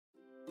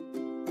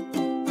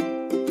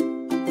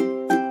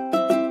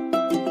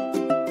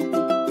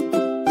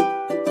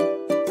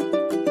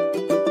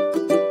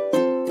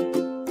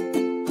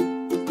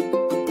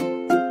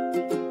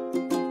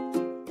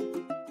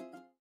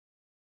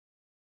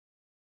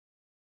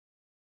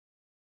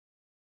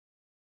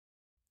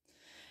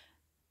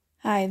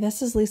Hi,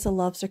 this is Lisa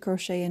Loves to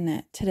Crochet and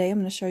Knit. Today I'm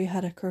going to show you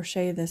how to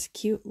crochet this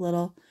cute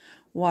little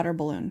water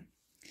balloon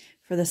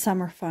for the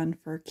summer fun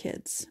for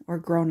kids or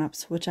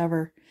grown-ups,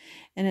 whichever.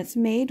 And it's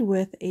made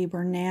with a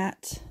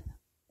Bernat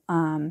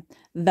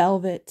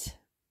velvet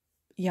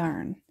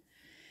yarn.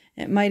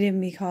 It might even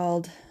be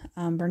called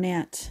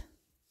Bernat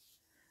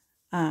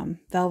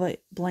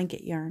velvet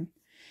blanket yarn.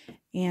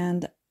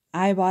 And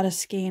I bought a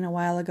skein a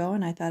while ago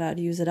and I thought I'd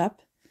use it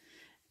up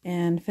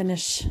and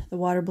finish the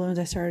water balloons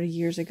I started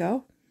years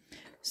ago.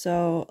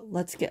 So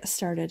let's get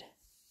started.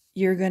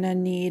 You're going to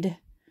need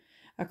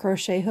a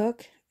crochet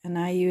hook, and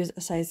I use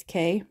a size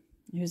K.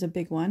 Use a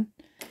big one.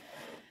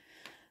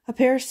 A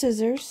pair of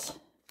scissors,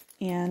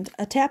 and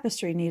a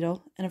tapestry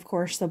needle, and of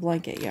course the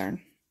blanket yarn.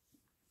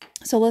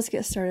 So let's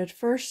get started.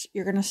 First,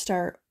 you're going to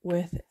start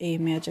with a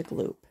magic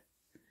loop.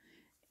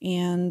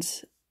 And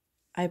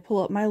I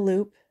pull up my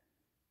loop,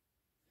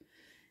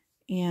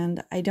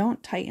 and I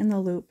don't tighten the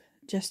loop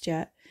just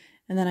yet.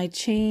 And then I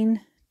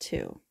chain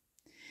 2.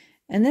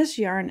 And this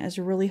yarn is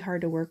really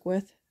hard to work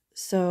with,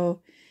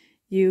 so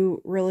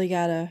you really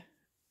gotta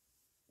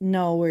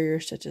know where your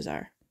stitches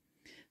are.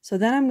 So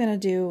then I'm gonna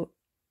do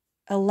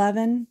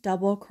 11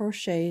 double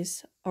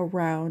crochets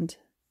around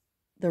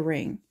the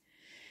ring.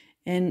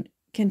 And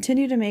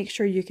continue to make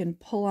sure you can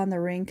pull on the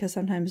ring, because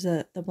sometimes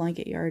the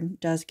blanket yarn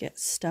does get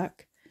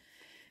stuck.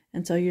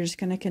 And so you're just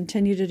gonna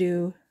continue to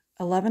do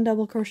 11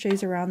 double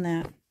crochets around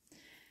that.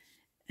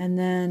 And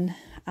then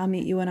I'll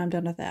meet you when I'm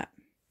done with that.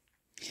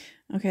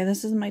 Okay,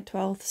 this is my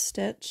 12th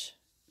stitch,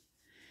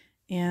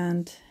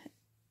 and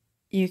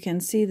you can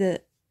see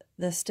that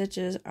the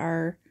stitches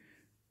are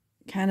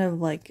kind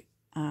of like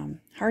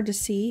hard to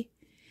see,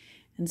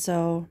 and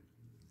so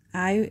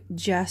I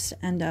just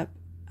end up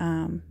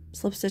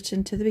slip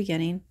stitching to the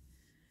beginning,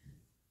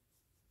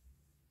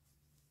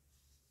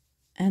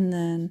 and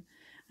then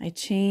I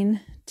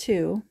chain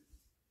 2,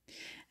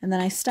 and then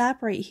I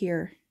stop right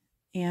here,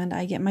 and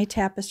I get my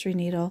tapestry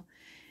needle,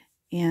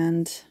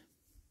 and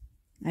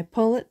I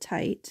pull it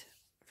tight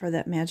for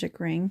that magic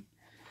ring.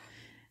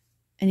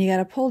 And you got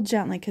to pull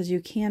gently because you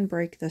can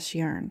break this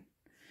yarn.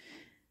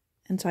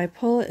 And so I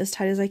pull it as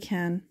tight as I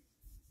can.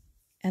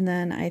 And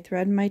then I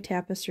thread my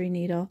tapestry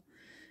needle.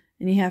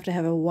 And you have to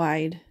have a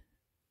wide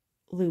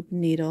loop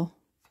needle.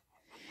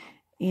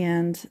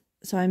 And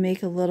so I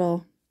make a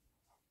little,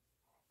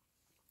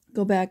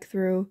 go back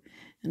through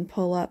and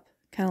pull up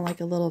kind of like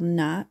a little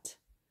knot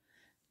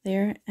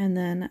there. And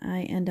then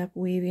I end up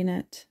weaving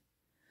it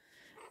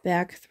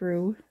back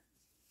through,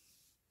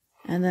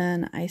 and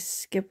then I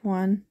skip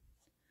one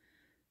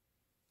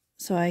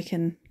so I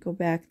can go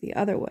back the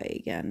other way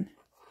again.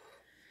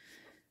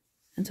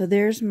 And so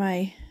there's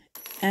my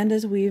end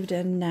is weaved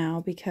in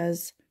now,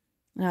 because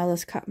now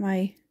let's cut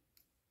my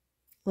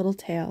little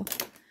tail,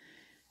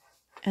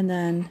 and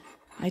then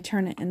I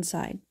turn it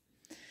inside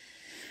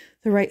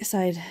the right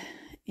side,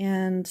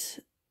 and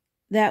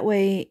that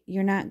way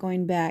you're not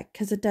going back,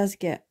 because it does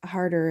get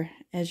harder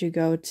as you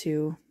go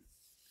to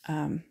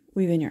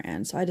weave in your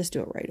end. So I just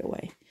do it right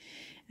away.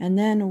 And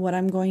then what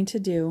I'm going to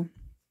do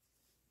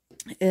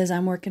is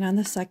I'm working on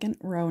the second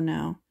row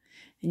now,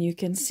 and you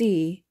can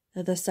see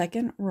that the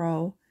second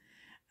row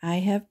I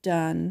have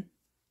done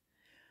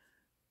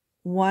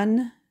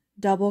 1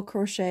 double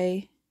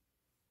crochet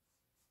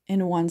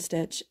in one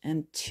stitch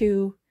and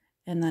 2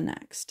 in the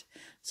next.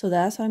 So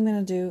that's what I'm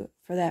going to do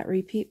for that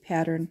repeat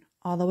pattern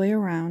all the way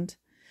around.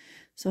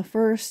 So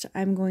first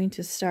I'm going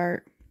to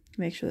start,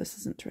 make sure this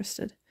isn't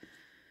twisted.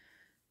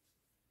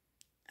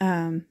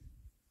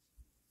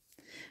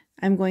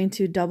 I'm going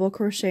to double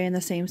crochet in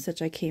the same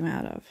stitch I came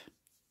out of.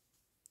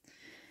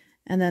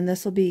 And then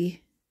this will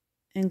be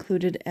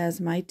included as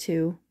my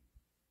 2.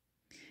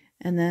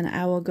 And then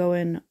I will go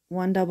in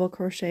 1 double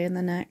crochet in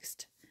the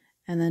next,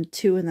 and then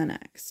 2 in the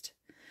next.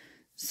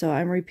 So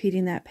I'm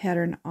repeating that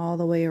pattern all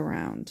the way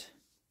around.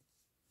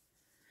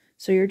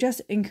 So you're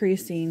just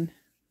increasing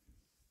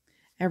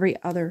every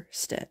other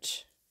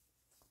stitch.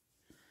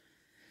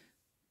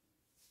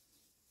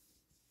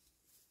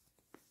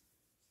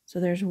 So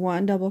there's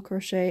 1 double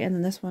crochet, and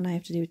then this one I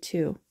have to do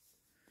 2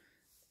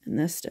 in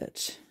this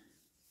stitch.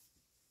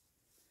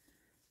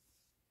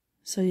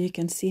 So you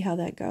can see how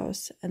that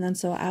goes. And then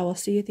so I will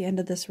see you at the end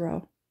of this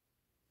row.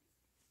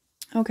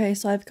 Okay,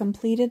 so I've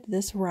completed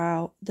this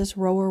row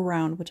or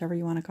round, whichever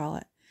you want to call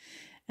it.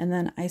 And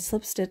then I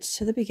slip stitch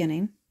to the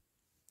beginning.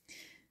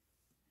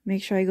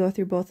 Make sure I go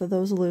through both of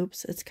those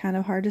loops. It's kind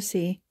of hard to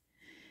see.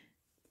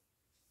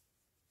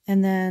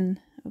 And then,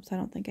 oops, I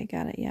don't think I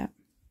got it yet.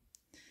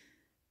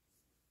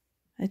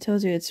 I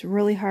told you it's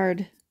really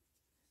hard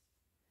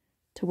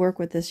to work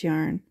with this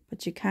yarn,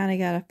 but you kind of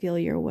got to feel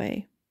your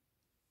way.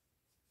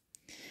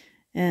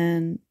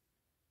 And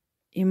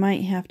you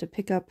might have to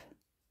pick up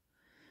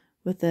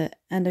with the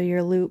end of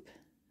your loop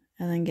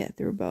and then get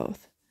through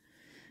both.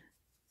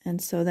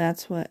 And so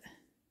that's what.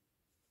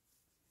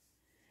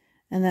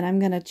 And then I'm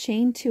going to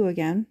chain 2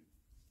 again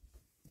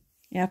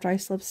after I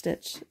slip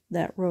stitch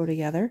that row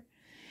together.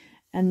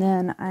 And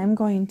then I'm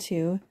going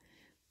to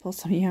pull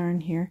some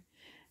yarn here.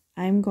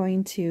 I'm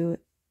going to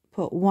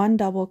put 1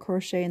 double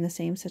crochet in the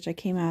same stitch I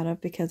came out of,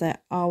 because I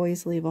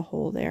always leave a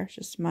hole there. It's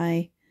just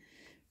my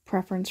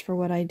preference for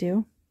what I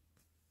do.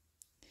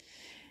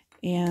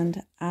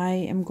 And I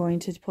am going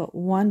to put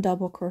 1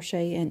 double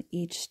crochet in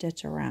each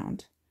stitch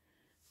around.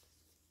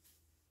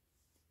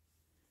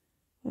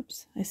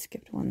 Whoops, I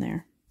skipped one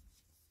there.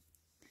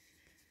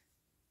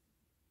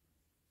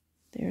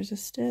 There's a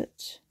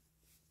stitch.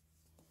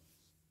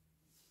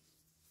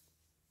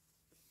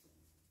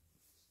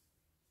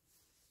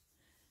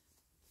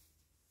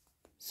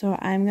 So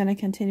I'm going to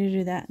continue to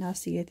do that, and I'll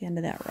see you at the end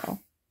of that row.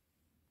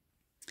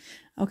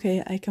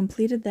 Okay, I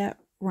completed that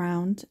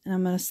round, and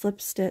I'm going to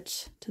slip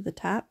stitch to the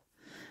top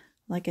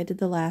like I did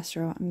the last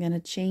row. I'm going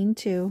to chain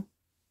 2,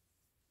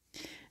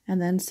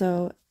 and then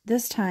so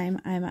this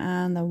time I'm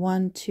on the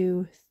 1,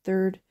 2,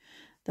 3rd,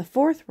 the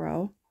 4th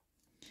row,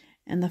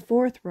 and the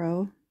 4th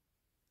row,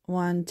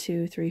 1,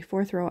 2, 3,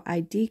 4th row,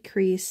 I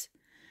decrease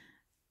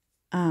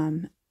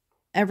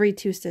every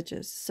 2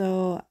 stitches.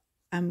 So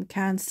I'm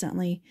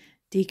constantly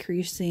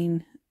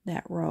decreasing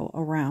that row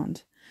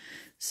around.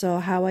 So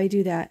how I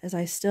do that is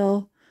I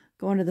still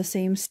go into the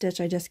same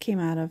stitch I just came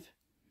out of,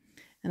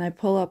 and I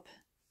pull up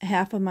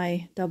half of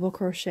my double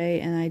crochet,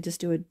 and I just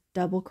do a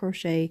double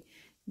crochet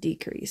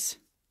decrease.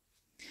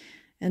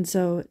 And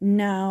so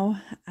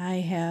now I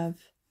have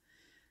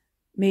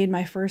made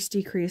my first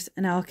decrease,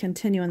 and I'll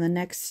continue in the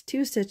next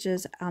 2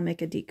 stitches. I'll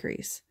make a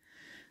decrease.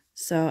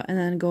 So, and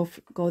then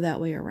go that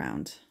way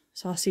around.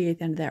 So I'll see you at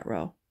the end of that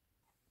row.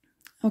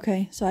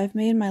 Okay, so I've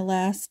made my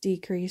last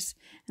decrease,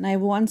 and I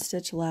have 1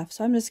 stitch left,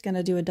 so I'm just going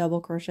to do a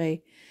double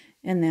crochet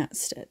in that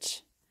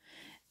stitch.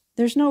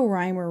 There's no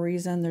rhyme or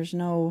reason. There's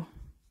no...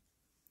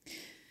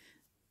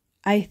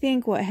 I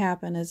think what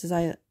happened is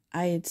I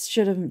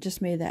should have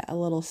just made that a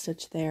little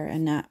stitch there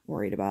and not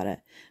worried about it.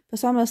 But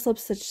so I'm going to slip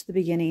stitch to the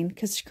beginning,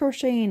 because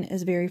crocheting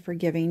is very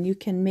forgiving. You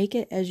can make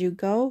it as you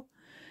go,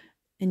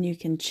 and you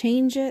can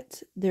change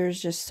it.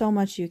 There's just so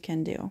much you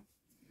can do.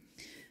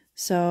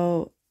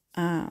 So,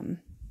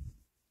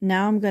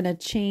 now I'm going to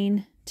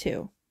chain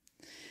 2.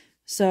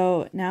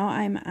 So now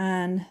I'm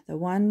on the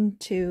 1,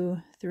 2,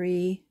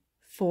 3,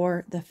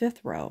 4, the 5th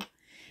row.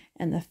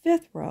 And the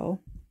 5th row,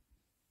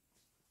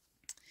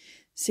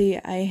 see,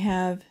 I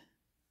have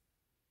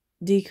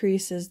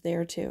decreases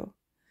there too.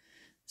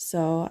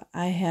 So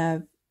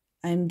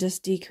I'm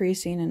just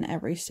decreasing in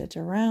every stitch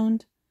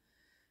around.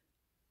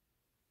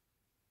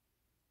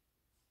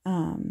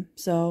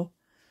 So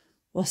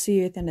we'll see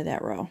you at the end of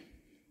that row.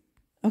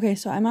 Okay,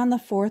 so I'm on the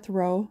 4th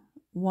row.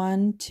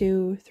 1,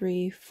 2,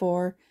 3,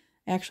 4.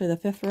 Actually, the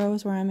 5th row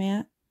is where I'm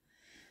at.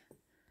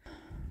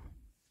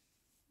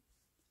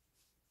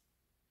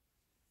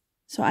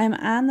 So I'm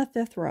on the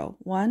 5th row.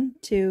 1,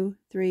 2,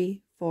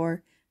 3,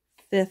 4,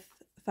 5th,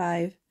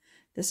 5.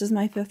 This is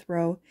my 5th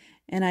row,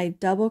 and I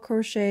double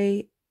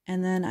crochet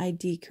and then I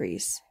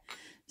decrease.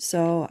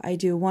 So I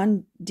do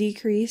 1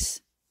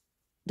 decrease,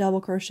 double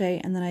crochet,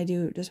 and then I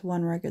do just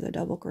 1 regular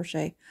double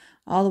crochet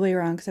all the way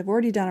around, because I've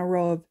already done a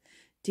row of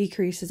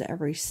decreases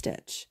every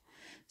stitch.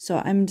 So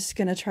I'm just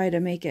going to try to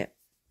make it.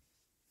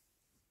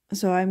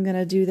 So I'm going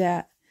to do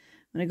that.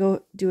 I'm going to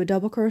go do a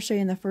double crochet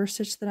in the first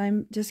stitch that I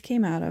just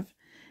came out of.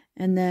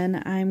 And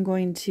then I'm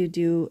going to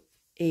do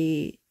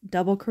a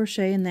double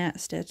crochet in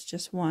that stitch,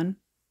 just 1.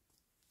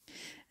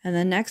 And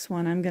the next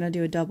one, I'm going to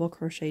do a double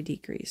crochet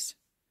decrease.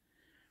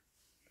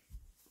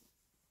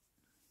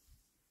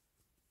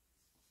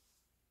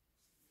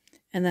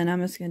 And then I'm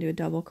just going to do a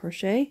double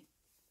crochet.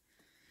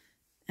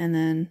 And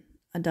then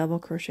a double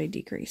crochet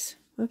decrease.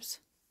 Whoops.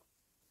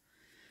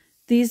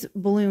 These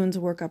balloons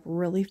work up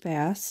really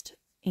fast,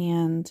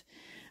 and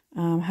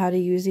how to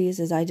use these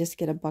is I just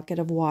get a bucket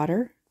of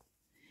water,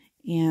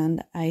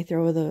 and I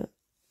throw the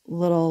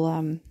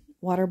little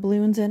water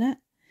balloons in it,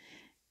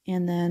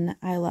 and then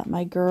I let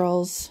my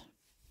girls,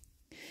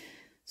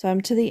 so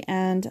I'm to the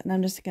end, and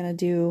I'm just going to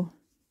do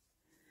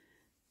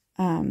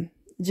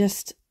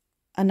just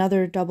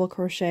another double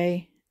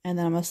crochet, and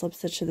then I'm going to slip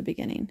stitch to the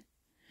beginning.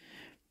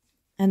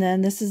 And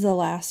then this is the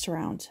last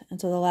round, and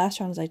so the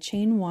last round is I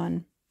chain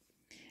 1,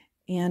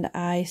 and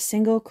I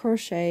single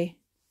crochet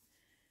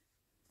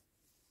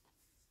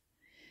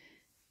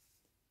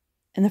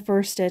in the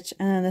first stitch,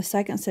 and then the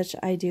second stitch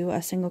I do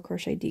a single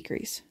crochet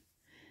decrease,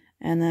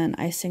 and then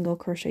I single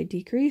crochet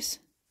decrease,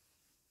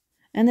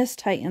 and this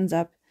tightens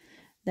up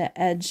the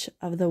edge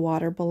of the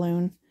water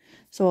balloon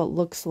so it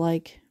looks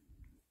like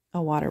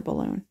a water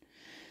balloon.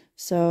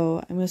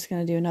 So I'm just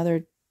going to do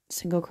another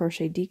single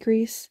crochet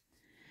decrease,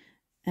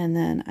 and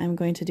then I'm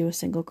going to do a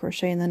single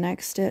crochet in the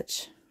next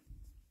stitch.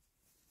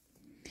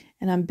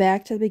 And I'm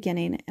back to the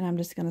beginning, and I'm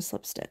just going to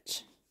slip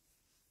stitch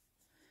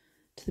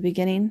to the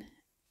beginning,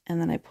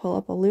 and then I pull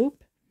up a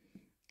loop,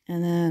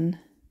 and then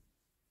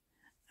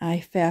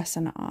I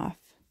fasten off.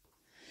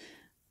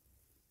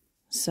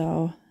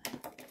 So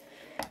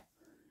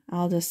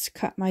I'll just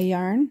cut my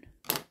yarn,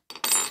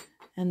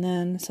 and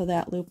then so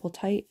that loop will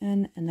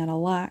tighten, and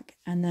that'll lock,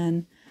 and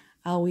then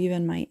I'll weave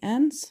in my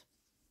ends.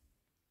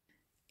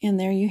 And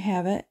there you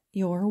have it,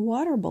 your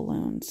water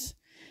balloons.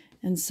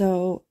 And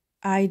so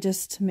I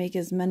just make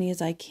as many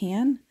as I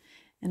can,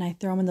 and I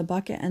throw them in the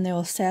bucket, and they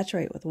will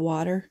saturate with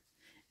water,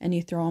 and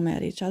you throw them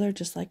at each other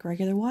just like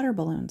regular water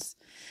balloons.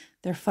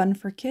 They're fun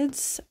for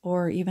kids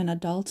or even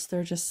adults.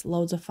 They're just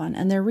loads of fun,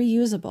 and they're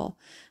reusable.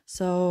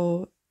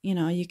 So, you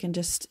know, you can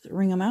just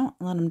wring them out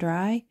and let them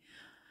dry.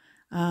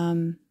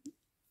 And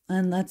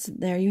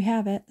there you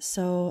have it.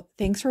 So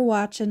thanks for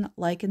watching.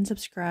 Like and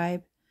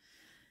subscribe.